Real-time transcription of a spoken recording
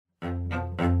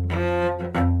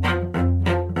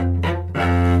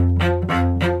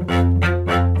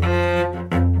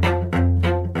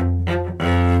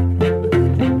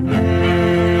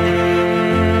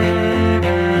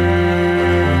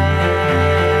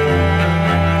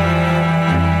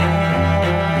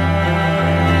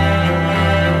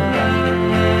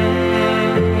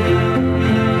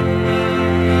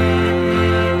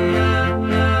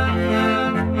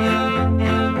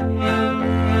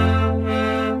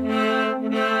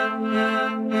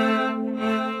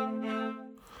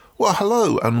Well,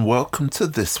 hello and welcome to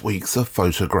this week's of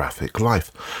Photographic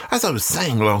Life. As I was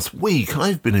saying last week,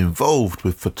 I've been involved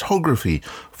with photography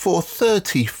for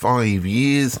 35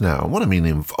 years now. What I mean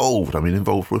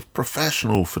involved with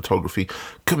professional photography,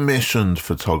 commissioned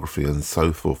photography and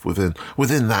so forth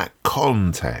within that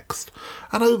context.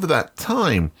 And over that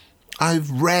time, I've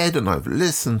read and I've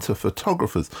listened to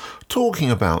photographers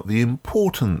talking about the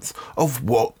importance of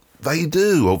what they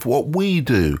do, of what we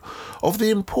do, of the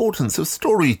importance of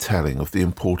storytelling, of the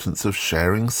importance of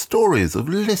sharing stories, of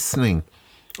listening,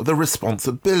 the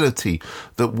responsibility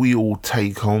that we all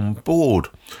take on board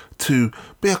to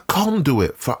be a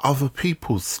conduit for other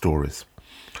people's stories.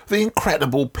 The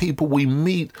incredible people we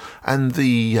meet and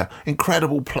the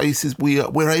incredible places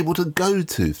we're able to go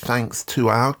to thanks to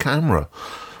our camera.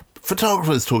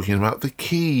 Photographers talking about the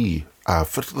key,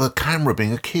 for the camera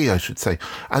being a key, I should say,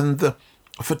 and the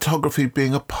photography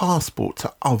being a passport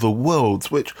to other worlds,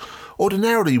 which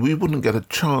ordinarily we wouldn't get a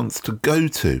chance to go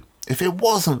to if it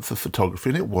wasn't for photography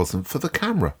and it wasn't for the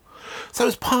camera. So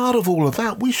as part of all of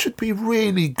that, we should be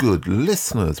really good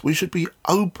listeners. We should be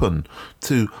open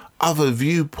to other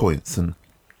viewpoints and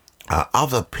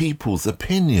other people's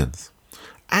opinions.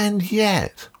 And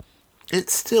yet,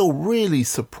 it still really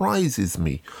surprises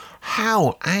me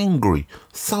how angry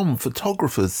some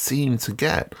photographers seem to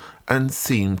get and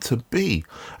seem to be,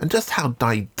 and just how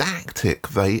didactic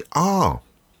they are.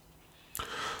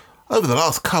 Over the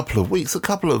last couple of weeks, a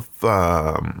couple of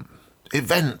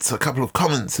events, a couple of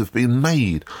comments have been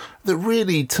made that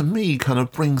really, to me, kind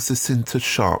of brings this into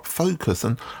sharp focus,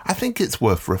 and I think it's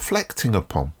worth reflecting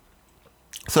upon.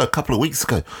 So a couple of weeks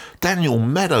ago, Daniel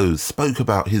Meadows spoke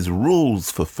about his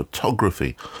rules for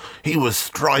photography. He was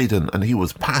strident and he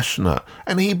was passionate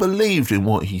and he believed in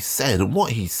what he said, and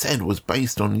what he said was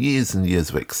based on years and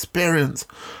years of experience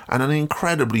and an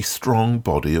incredibly strong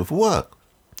body of work.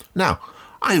 Now,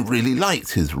 I really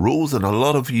liked his rules, and a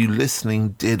lot of you listening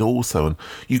did also, and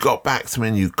you got back to me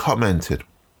and you commented.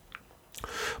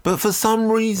 But for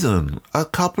some reason, a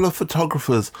couple of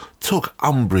photographers took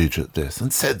umbrage at this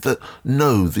and said that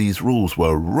no, these rules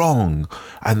were wrong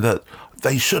and that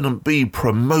they shouldn't be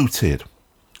promoted.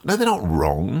 No, they're not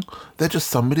wrong. They're just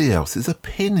somebody else's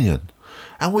opinion.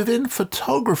 And within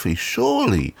photography,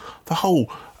 surely the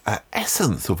whole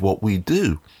essence of what we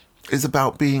do is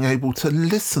about being able to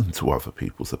listen to other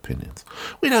people's opinions.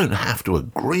 We don't have to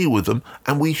agree with them,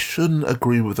 and we shouldn't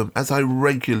agree with them, as I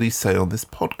regularly say on this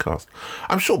podcast.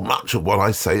 I'm sure much of what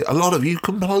I say, a lot of you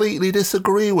completely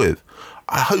disagree with.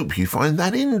 I hope you find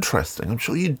that interesting. I'm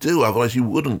sure you do, otherwise you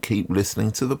wouldn't keep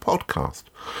listening to the podcast.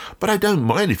 But I don't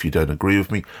mind if you don't agree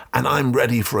with me, and I'm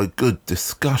ready for a good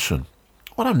discussion.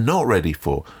 What I'm not ready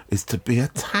for is to be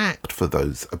attacked for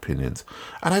those opinions,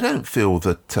 and I don't feel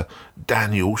that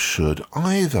Daniel should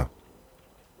either.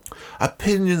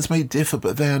 Opinions may differ,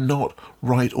 but they are not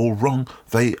right or wrong.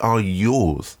 They are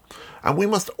yours. And we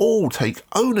must all take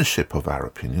ownership of our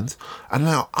opinions and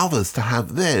allow others to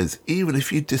have theirs, even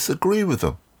if you disagree with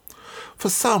them. For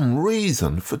some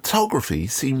reason, photography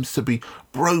seems to be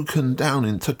broken down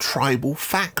into tribal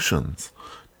factions.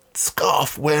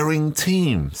 Scarf-wearing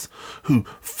teams who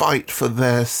fight for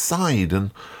their side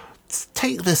and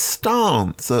take this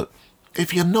stance that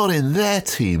if you're not in their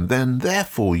team, then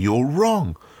therefore you're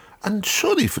wrong. And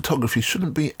surely photography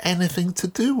shouldn't be anything to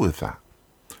do with that.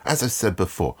 As I said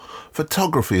before,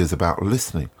 photography is about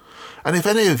listening. And if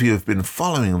any of you have been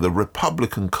following the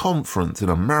Republican conference in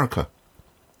America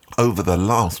over the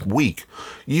last week,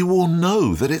 you will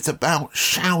know that it's about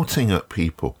shouting at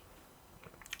people.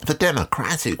 The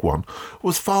Democratic one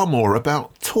was far more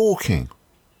about talking.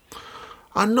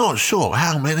 I'm not sure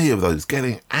how many of those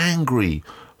getting angry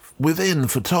within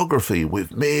photography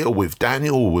with me or with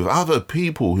Daniel or with other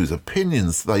people whose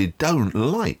opinions they don't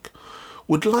like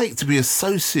would like to be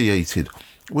associated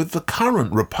with the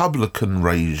current Republican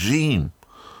regime,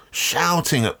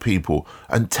 shouting at people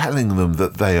and telling them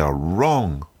that they are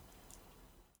wrong.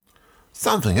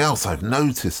 Something else I've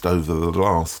noticed over the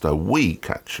last week,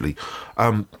 actually,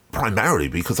 primarily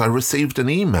because I received an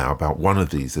email about one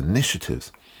of these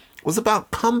initiatives, was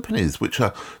about companies which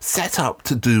are set up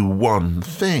to do one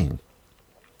thing.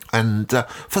 And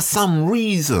for some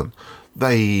reason,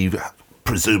 they've,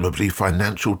 presumably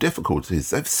financial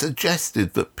difficulties, they've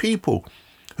suggested that people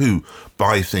who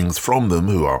buy things from them,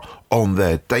 who are on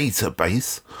their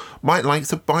database, might like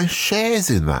to buy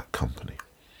shares in that company.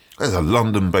 There's a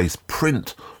London-based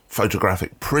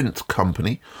photographic print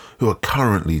company who are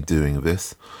currently doing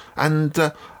this,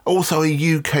 and also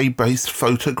a UK-based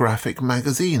photographic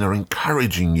magazine are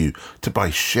encouraging you to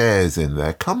buy shares in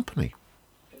their company.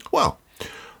 Well,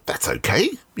 that's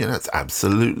okay. That's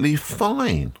absolutely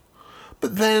fine.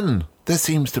 But then there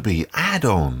seems to be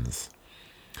add-ons.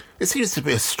 It seems to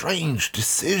be a strange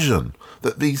decision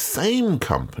that these same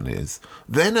companies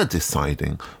then are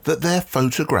deciding that they're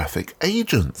photographic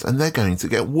agents and they're going to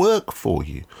get work for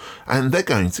you and they're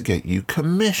going to get you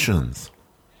commissions.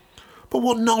 But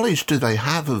what knowledge do they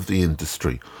have of the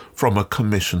industry from a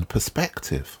commission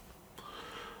perspective?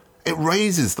 It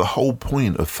raises the whole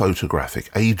point of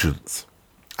photographic agents.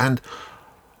 And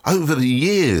over the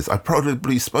years, I've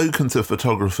probably spoken to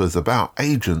photographers about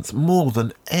agents more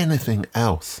than anything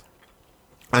else.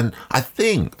 And I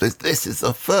think that this is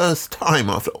the first time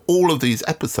after all of these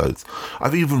episodes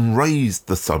I've even raised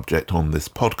the subject on this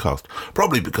podcast,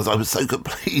 probably because I was so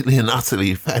completely and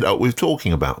utterly fed up with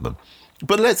talking about them.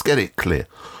 But let's get it clear.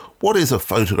 What is a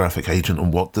photographic agent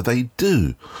and what do they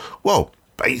do? Well,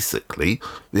 basically,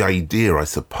 the idea, I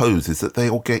suppose, is that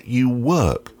they'll get you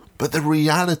work. But the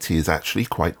reality is actually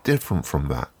quite different from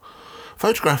that.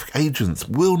 Photographic agents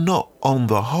will not, on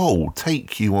the whole,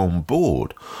 take you on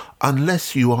board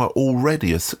unless you are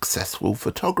already a successful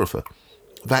photographer,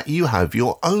 that you have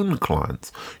your own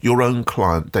clients, your own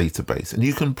client database, and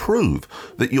you can prove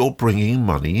that you're bringing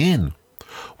money in.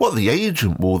 What the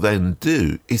agent will then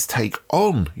do is take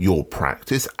on your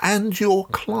practice and your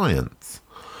clients,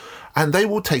 and they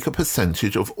will take a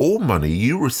percentage of all money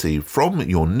you receive from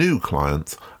your new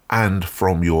clients and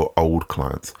from your old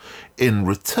clients. In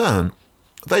return,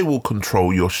 they will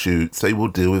control your shoots, they will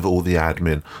deal with all the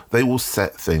admin, they will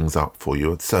set things up for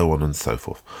you, and so on and so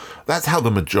forth. That's how the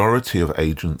majority of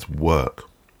agents work.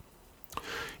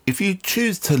 If you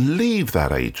choose to leave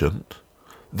that agent,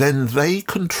 then they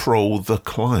control the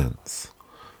clients.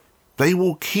 They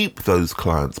will keep those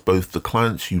clients, both the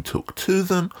clients you took to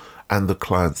them and the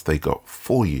clients they got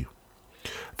for you.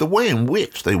 The way in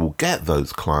which they will get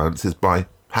those clients is by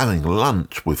having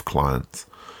lunch with clients,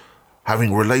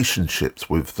 having relationships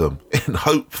with them,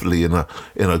 hopefully in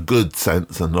a good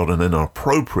sense and not in an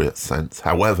inappropriate sense,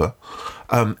 however.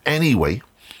 Anyway,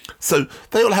 so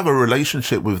they will have a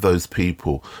relationship with those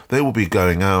people. They will be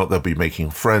going out, they'll be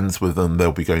making friends with them,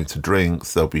 they'll be going to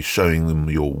drinks, they'll be showing them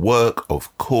your work,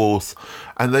 of course,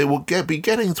 and they will be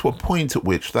getting to a point at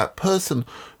which that person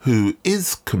who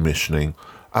is commissioning,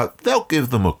 they'll give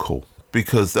them a call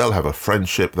because they'll have a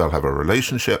friendship, they'll have a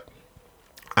relationship,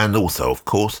 and also, of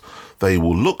course, they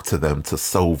will look to them to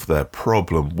solve their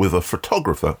problem with a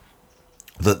photographer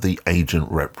that the agent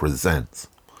represents.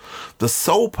 The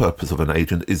sole purpose of an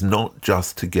agent is not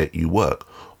just to get you work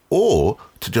or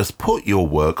to just put your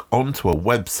work onto a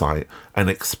website and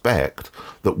expect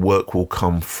that work will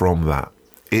come from that.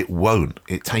 It won't.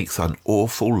 It takes an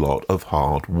awful lot of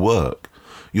hard work.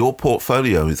 Your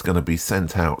portfolio is going to be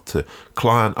sent out to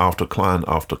client after client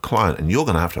after client, and you're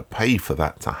going to have to pay for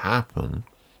that to happen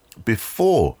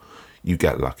before you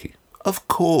get lucky. Of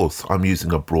course, I'm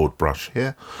using a broad brush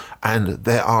here, and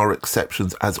there are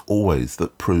exceptions, as always,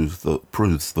 that proves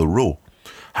the rule.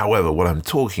 However, what I'm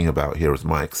talking about here is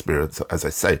my experience, as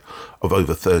I say, of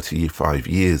over 35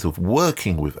 years of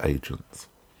working with agents.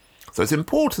 So it's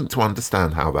important to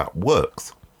understand how that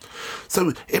works.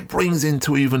 So it brings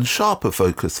into even sharper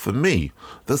focus for me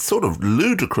the sort of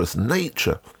ludicrous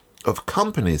nature of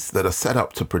companies that are set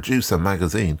up to produce a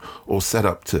magazine or set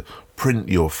up to print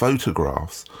your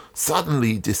photographs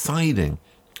suddenly deciding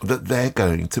that they're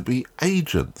going to be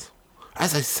agents.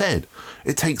 As I said,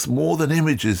 it takes more than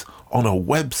images on a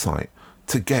website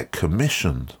to get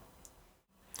commissioned.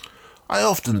 I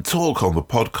often talk on the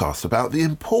podcast about the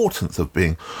importance of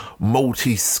being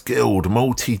multi-skilled,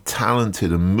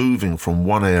 multi-talented and moving from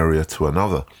one area to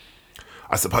another.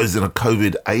 I suppose in a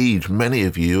COVID age, many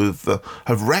of you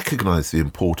have recognized the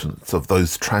importance of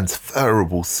those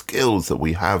transferable skills that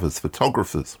we have as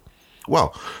photographers.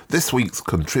 Well, this week's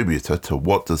contributor to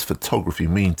What Does Photography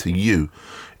Mean to You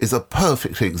is a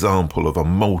perfect example of a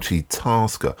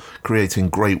multitasker creating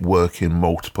great work in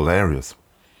multiple areas.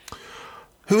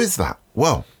 Who is that?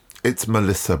 Well, it's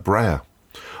Melissa Breyer.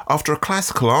 After a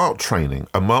classical art training,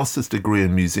 a master's degree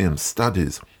in museum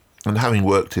studies, and having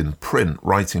worked in print,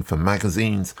 writing for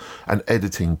magazines and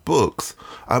editing books,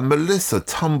 Melissa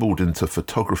tumbled into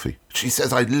photography. She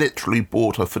says, I literally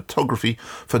bought a Photography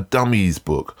for Dummies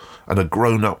book and a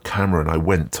grown-up camera, and I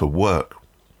went to work.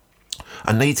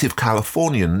 A native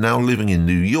Californian now living in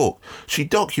New York, she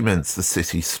documents the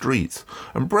city streets,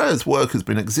 and Breyer's work has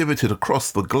been exhibited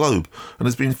across the globe and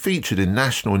has been featured in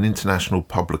national and international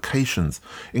publications,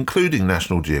 including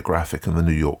National Geographic and the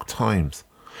New York Times.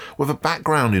 With a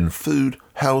background in food,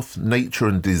 health, nature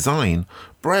and design,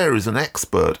 Breyer is an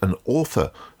expert and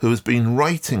author who has been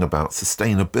writing about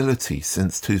sustainability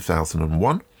since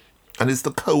 2001, and is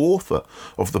the co-author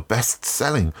of the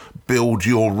best-selling Build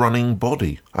Your Running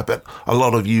Body. I bet a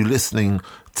lot of you listening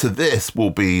to this will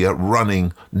be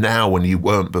running now when you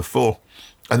weren't before.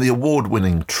 And the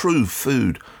award-winning True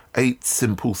Food, 8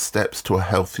 Simple Steps to a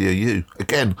Healthier You.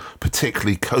 Again,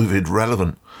 particularly COVID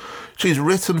relevant. She's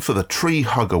written for the Tree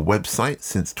Hugger website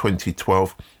since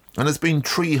 2012 and has been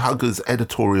Tree Hugger's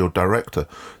editorial director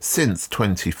since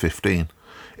 2015.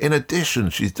 In addition,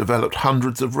 she's developed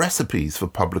hundreds of recipes for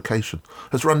publication,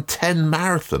 has run 10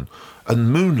 marathons,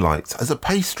 and moonlights as a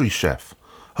pastry chef.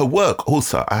 Her work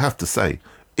also, I have to say,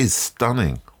 is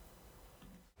stunning.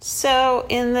 So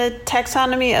in the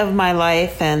taxonomy of my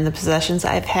life and the possessions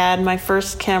I've had, my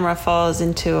first camera falls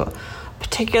into a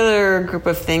particular group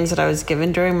of things that I was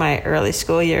given during my early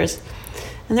school years.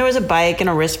 And there was a bike and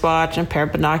a wristwatch and a pair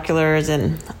of binoculars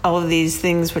and all of these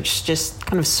things which just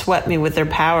kind of swept me with their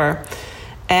power.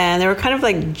 And they were kind of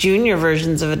like junior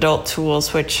versions of adult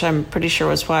tools, which I'm pretty sure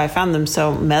was why I found them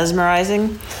so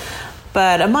mesmerizing.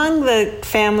 But among the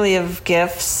family of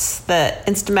gifts, the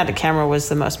Instamatic camera was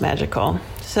the most magical.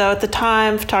 So at the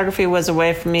time, photography was a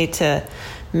way for me to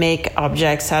make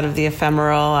objects out of the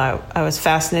ephemeral. I was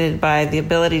fascinated by the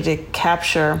ability to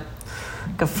capture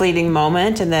a fleeting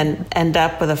moment and then end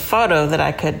up with a photo that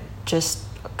I could just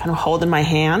kind of hold in my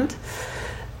hand.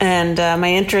 And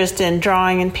my interest in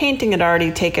drawing and painting had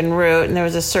already taken root, and there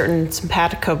was a certain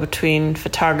simpatico between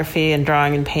photography and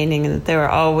drawing and painting, and there were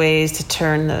all ways to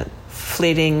turn the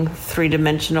fleeting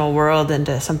three-dimensional world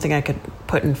into something I could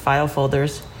put in file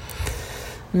folders.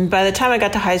 And by the time I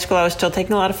got to high school, I was still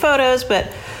taking a lot of photos, but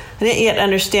I didn't yet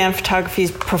understand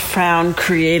photography's profound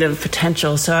creative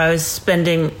potential, so I was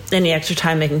spending any extra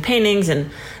time making paintings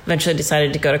and eventually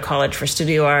decided to go to college for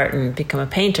studio art and become a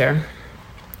painter.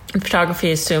 And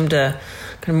photography assumed a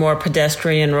kind of more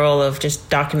pedestrian role of just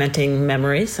documenting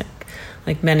memories,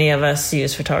 like many of us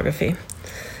use photography.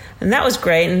 And that was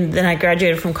great. And then I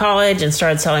graduated from college and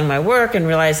started selling my work and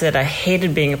realized that I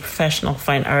hated being a professional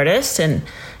fine artist and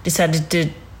decided to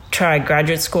try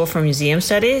graduate school for museum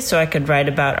studies so I could write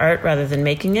about art rather than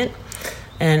making it.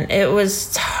 And it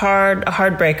was a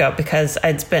hard breakup because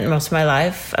I'd spent most of my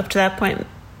life up to that point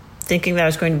thinking that I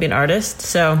was going to be an artist.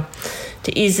 So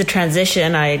to ease the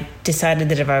transition, I decided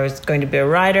that if I was going to be a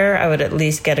writer, I would at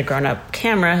least get a grown-up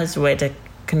camera as a way to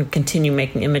continue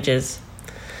making images.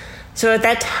 So at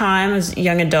that time, as a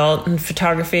young adult, and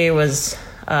photography was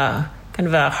kind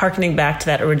of a harkening back to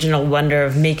that original wonder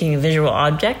of making a visual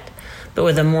object, but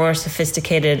with a more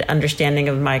sophisticated understanding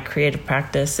of my creative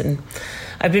practice. And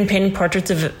I've been painting portraits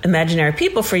of imaginary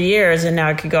people for years, and now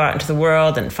I could go out into the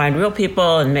world and find real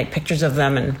people and make pictures of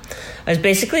them. And I was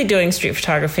basically doing street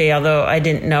photography, although I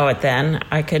didn't know it then.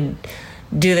 I could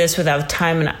do this without the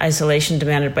time and isolation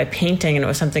demanded by painting, and it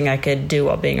was something I could do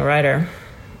while being a writer.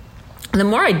 And the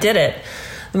more I did it,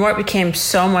 the more it became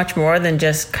so much more than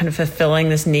just kind of fulfilling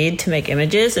this need to make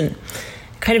images, and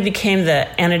kind of became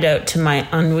the antidote to my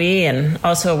ennui and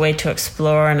also a way to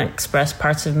explore and express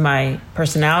parts of my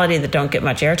personality that don't get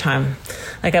much airtime.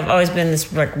 Like I've always been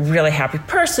this really happy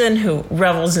person who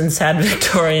revels in sad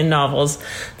Victorian novels.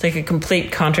 It's like a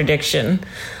complete contradiction.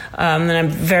 And I'm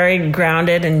very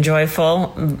grounded and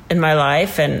joyful in my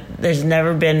life, and there's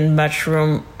never been much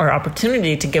room or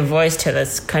opportunity to give voice to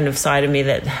this kind of side of me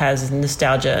that has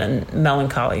nostalgia and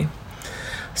melancholy.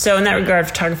 So in that regard,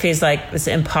 photography is like this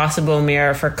impossible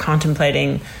mirror for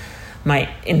contemplating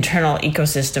my internal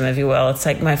ecosystem, if you will. It's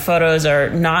like my photos are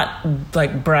not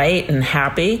like bright and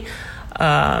happy.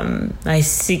 I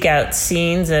seek out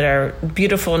scenes that are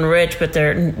beautiful and rich, but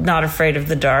they're not afraid of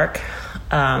the dark.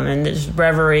 And there's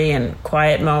reverie and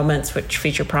quiet moments which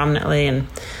feature prominently, and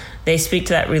they speak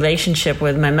to that relationship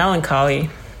with my melancholy.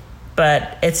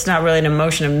 But it's not really an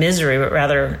emotion of misery, but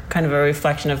rather kind of a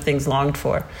reflection of things longed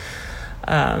for.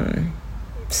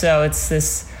 So it's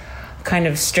this kind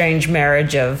of strange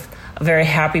marriage of a very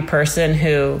happy person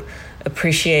who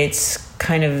appreciates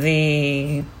kind of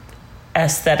the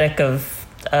aesthetic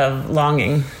of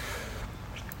longing.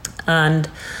 And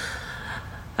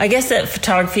I guess that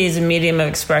photography as a medium of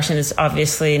expression is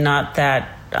obviously not that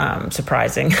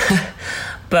surprising.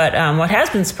 But what has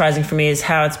been surprising for me is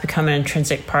how it's become an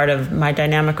intrinsic part of my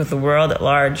dynamic with the world at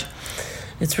large.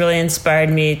 It's really inspired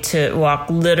me to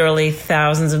walk literally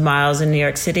thousands of miles in New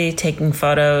York City, taking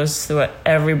photos through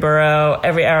every borough,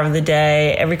 every hour of the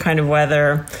day, every kind of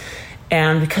weather.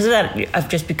 And because of that, I've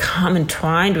just become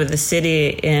entwined with the city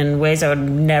in ways I would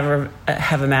never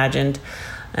have imagined.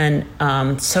 And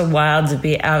so wild to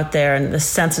be out there, and the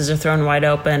senses are thrown wide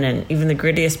open, and even the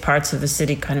grittiest parts of the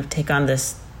city kind of take on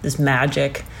this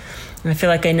magic. I feel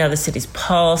like I know the city's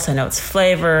pulse, I know its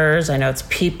flavors, I know its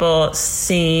people,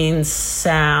 scenes,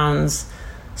 sounds,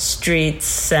 streets,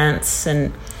 scents,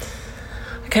 and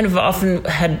I kind of often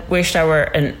had wished I were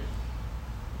a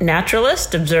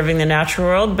naturalist observing the natural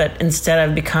world, but instead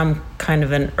I've become kind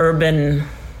of an urban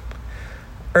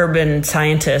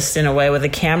scientist in a way with a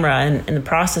camera, and in the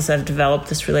process I've developed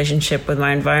this relationship with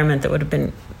my environment that would have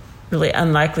been really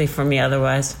unlikely for me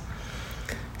otherwise.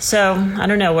 So I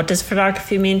don't know, what does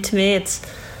photography mean to me? It's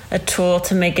a tool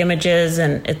to make images,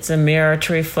 and it's a mirror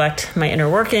to reflect my inner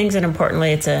workings, and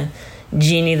importantly it's a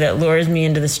genie that lures me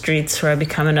into the streets where I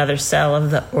become another cell of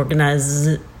the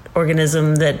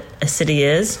organism that a city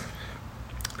is.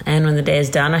 And when the day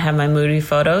is done, I have my moody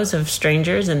photos of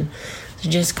strangers, and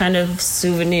just kind of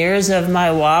souvenirs of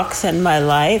my walks and my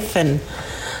life, and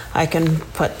I can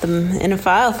put them in a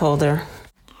file folder.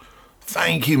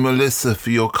 Thank you, Melissa, for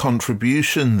your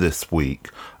contribution this week.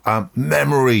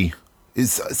 Memory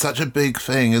is such a big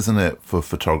thing, isn't it, for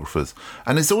photographers?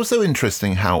 And it's also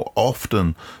interesting how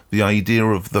often the idea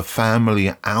of the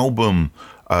family album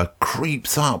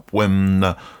creeps up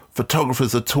when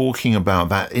photographers are talking about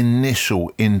that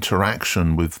initial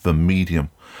interaction with the medium.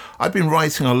 I've been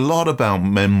writing a lot about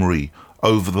memory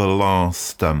over the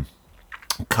last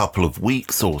couple of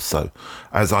weeks or so,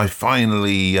 as I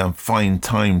finally find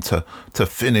time to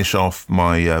finish off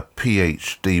my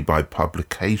PhD by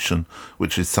publication,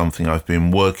 which is something I've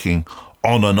been working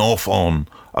on and off on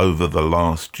over the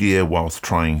last year whilst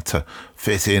trying to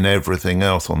fit in everything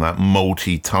else on that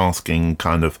multitasking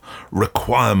kind of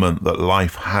requirement that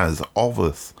life has of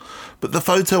us. But the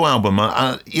photo album,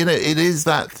 it is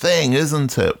that thing,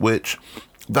 isn't it, which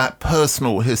that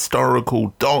personal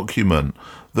historical document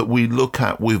that we look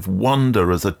at with wonder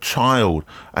as a child,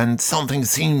 and something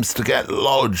seems to get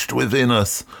lodged within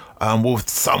us, with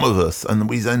some of us, and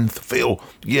we then feel,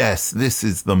 yes, this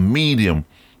is the medium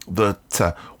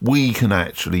that we can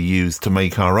actually use to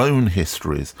make our own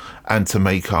histories and to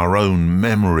make our own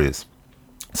memories.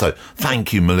 So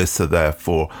thank you, Melissa, there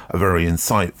for a very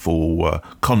insightful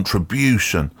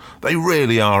contribution. They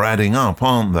really are adding up,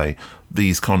 aren't they?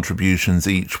 These contributions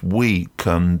each week,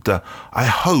 and I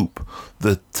hope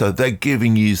that they're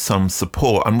giving you some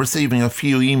support. I'm receiving a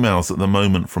few emails at the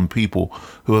moment from people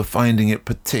who are finding it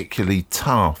particularly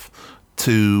tough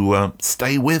to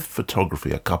stay with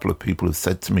photography. A couple of people have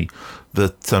said to me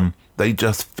that they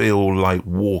just feel like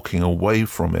walking away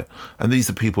from it. And these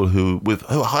are people who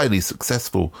are highly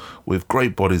successful with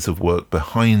great bodies of work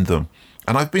behind them.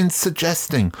 And I've been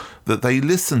suggesting that they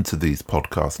listen to these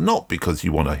podcasts, not because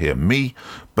you want to hear me,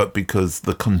 but because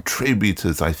the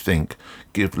contributors, I think,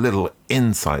 give little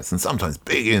insights, and sometimes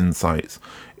big insights,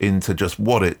 into just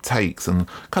what it takes, and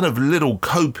kind of little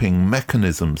coping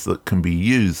mechanisms that can be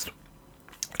used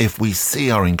if we see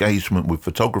our engagement with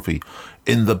photography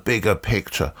in the bigger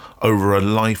picture over a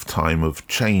lifetime of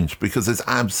change. Because there's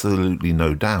absolutely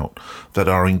no doubt that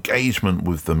our engagement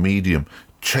with the medium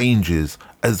changes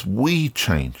as we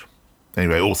change.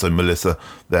 Anyway, also Melissa,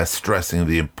 they're stressing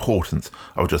the importance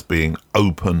of just being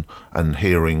open and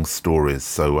hearing stories.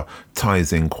 So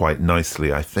ties in quite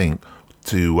nicely, I think,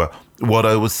 to what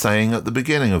I was saying at the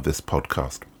beginning of this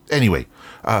podcast. Anyway,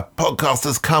 podcast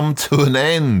has come to an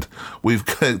end. We've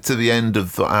got to the end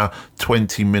of our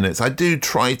 20 minutes. I do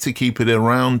try to keep it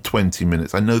around 20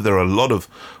 minutes. I know there are a lot of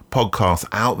podcasts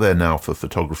out there now for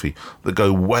photography that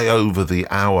go way over the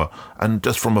hour. And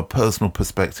just from a personal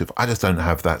perspective, I just don't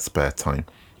have that spare time.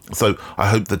 So I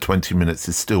hope the 20 minutes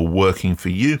is still working for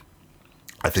you.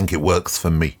 I think it works for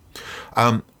me.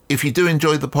 If you do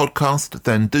enjoy the podcast,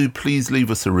 then do please leave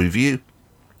us a review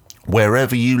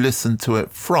wherever you listen to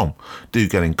it from. Do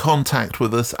get in contact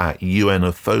with us at UN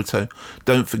of Photo.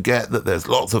 Don't forget that there's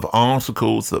lots of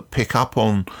articles that pick up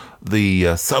on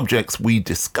the subjects we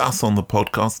discuss on the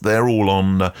podcast. They're all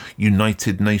on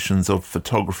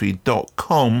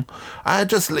UnitedNationsOfPhotography.com. It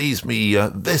just leaves me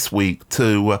this week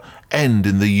to end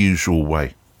in the usual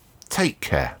way. Take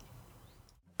care.